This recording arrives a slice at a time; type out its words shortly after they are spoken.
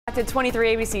To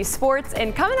 23 ABC Sports,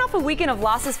 and coming off a weekend of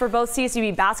losses for both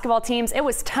CSUB basketball teams, it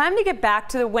was time to get back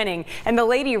to the winning, and the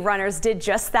Lady Runners did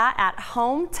just that at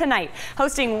home tonight,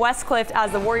 hosting Westcliff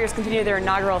as the Warriors continue their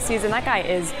inaugural season. That guy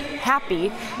is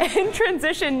happy. In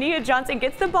transition, Nia Johnson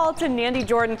gets the ball to Nandy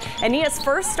Jordan, and Nia's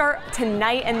first start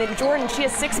tonight, and then Jordan, she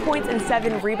has 6 points and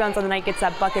 7 rebounds on the night, gets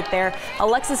that bucket there.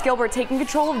 Alexis Gilbert taking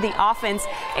control of the offense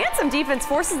and some defense,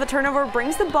 forces the turnover,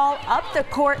 brings the ball up the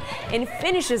court, and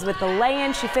finishes with the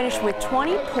lay-in. She finished with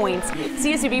 20 points.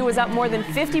 CSUB was up more than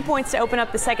 50 points to open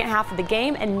up the second half of the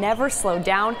game and never slowed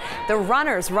down. The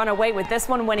Runners run away with this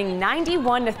one, winning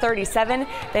 91-37.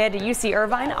 They head to UC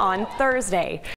Irvine on Thursday.